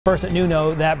First at noon,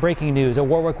 that breaking news. A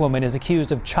Warwick woman is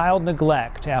accused of child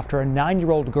neglect after a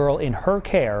 9-year-old girl in her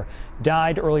care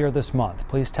died earlier this month.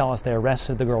 Police tell us they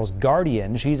arrested the girl's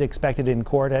guardian. She's expected in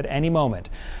court at any moment.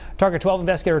 Target 12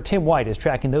 investigator Tim White is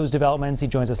tracking those developments. He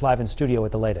joins us live in studio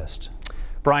with the latest.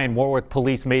 Brian, Warwick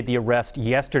police made the arrest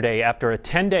yesterday after a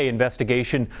 10-day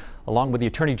investigation along with the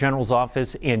Attorney General's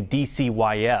office and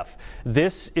DCYF.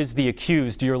 This is the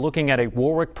accused. You're looking at a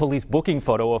Warwick police booking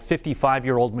photo of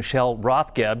 55-year-old Michelle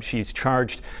Rothgeb. She's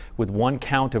charged with 1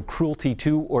 count of cruelty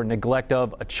to or neglect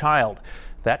of a child.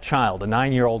 That child, a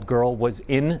 9-year-old girl, was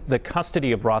in the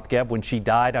custody of Rothgeb when she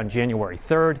died on January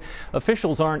 3rd.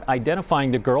 Officials aren't identifying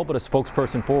the girl, but a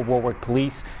spokesperson for Warwick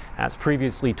Police has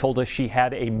previously told us she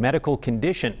had a medical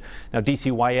condition. Now,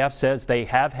 DCYF says they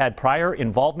have had prior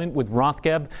involvement with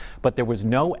Rothgeb, but there was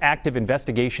no active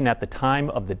investigation at the time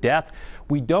of the death.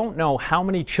 We don't know how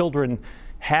many children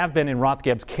have been in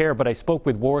Rothgeb's care, but I spoke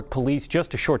with Warwick Police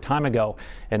just a short time ago,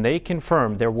 and they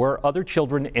confirmed there were other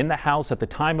children in the house at the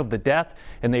time of the death,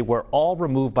 and they were all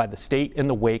removed by the state in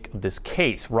the wake of this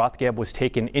case. Rothgeb was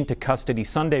taken into custody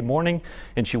Sunday morning,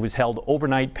 and she was held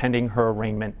overnight pending her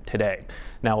arraignment today.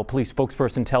 Now, a police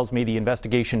spokesperson tells me the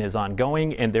investigation is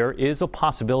ongoing, and there is a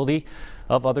possibility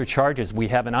of other charges. We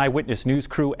have an eyewitness news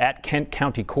crew at Kent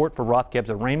County Court for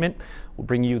Rothgeb's arraignment. We'll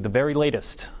bring you the very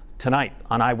latest tonight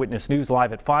on Eyewitness News,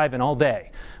 live at 5 and all day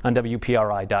on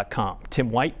WPRI.com. Tim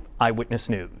White, Eyewitness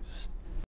News.